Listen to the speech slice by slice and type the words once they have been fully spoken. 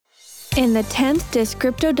In the 10th Disc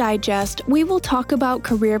Crypto Digest, we will talk about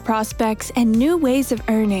career prospects and new ways of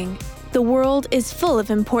earning. The world is full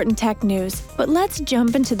of important tech news, but let's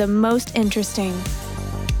jump into the most interesting.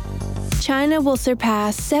 China will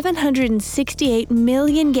surpass 768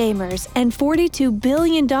 million gamers and $42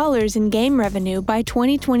 billion in game revenue by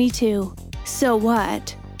 2022. So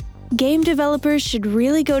what? Game developers should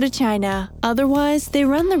really go to China, otherwise they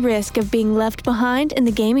run the risk of being left behind in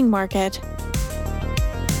the gaming market.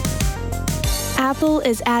 Apple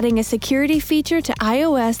is adding a security feature to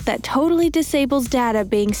iOS that totally disables data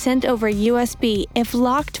being sent over USB if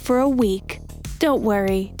locked for a week. Don't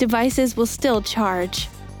worry, devices will still charge.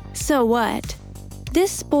 So what?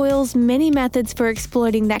 This spoils many methods for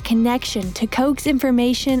exploiting that connection to coax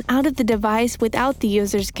information out of the device without the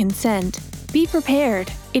user's consent. Be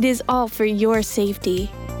prepared, it is all for your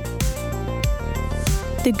safety.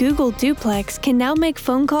 The Google Duplex can now make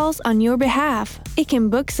phone calls on your behalf. It can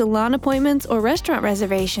book salon appointments or restaurant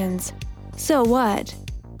reservations. So what?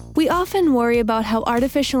 We often worry about how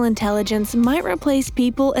artificial intelligence might replace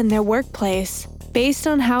people in their workplace. Based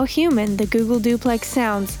on how human the Google Duplex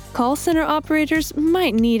sounds, call center operators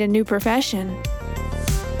might need a new profession.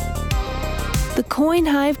 The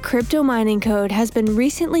CoinHive crypto mining code has been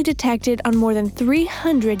recently detected on more than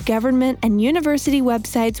 300 government and university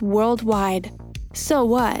websites worldwide. So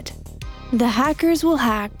what? The hackers will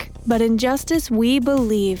hack, but in justice we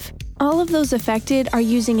believe. All of those affected are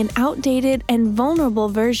using an outdated and vulnerable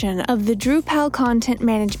version of the Drupal content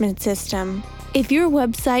management system. If your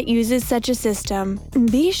website uses such a system,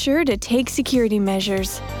 be sure to take security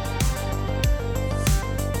measures.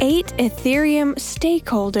 8 Ethereum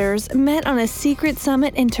stakeholders met on a secret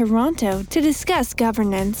summit in Toronto to discuss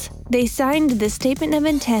governance. They signed the statement of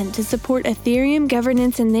intent to support Ethereum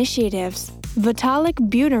governance initiatives. Vitalik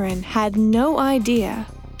Buterin had no idea.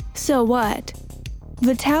 So what?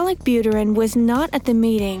 Vitalik Buterin was not at the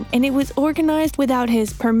meeting, and it was organized without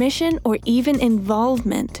his permission or even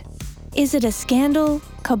involvement. Is it a scandal,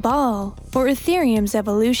 cabal, or Ethereum's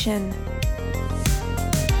evolution?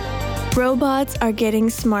 Robots are getting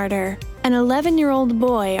smarter. An 11-year-old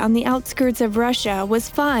boy on the outskirts of Russia was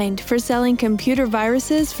fined for selling computer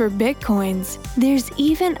viruses for bitcoins. There's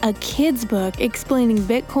even a kid's book explaining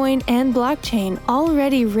Bitcoin and blockchain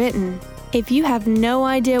already written. If you have no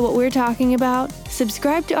idea what we're talking about,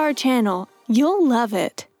 subscribe to our channel. You'll love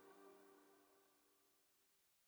it.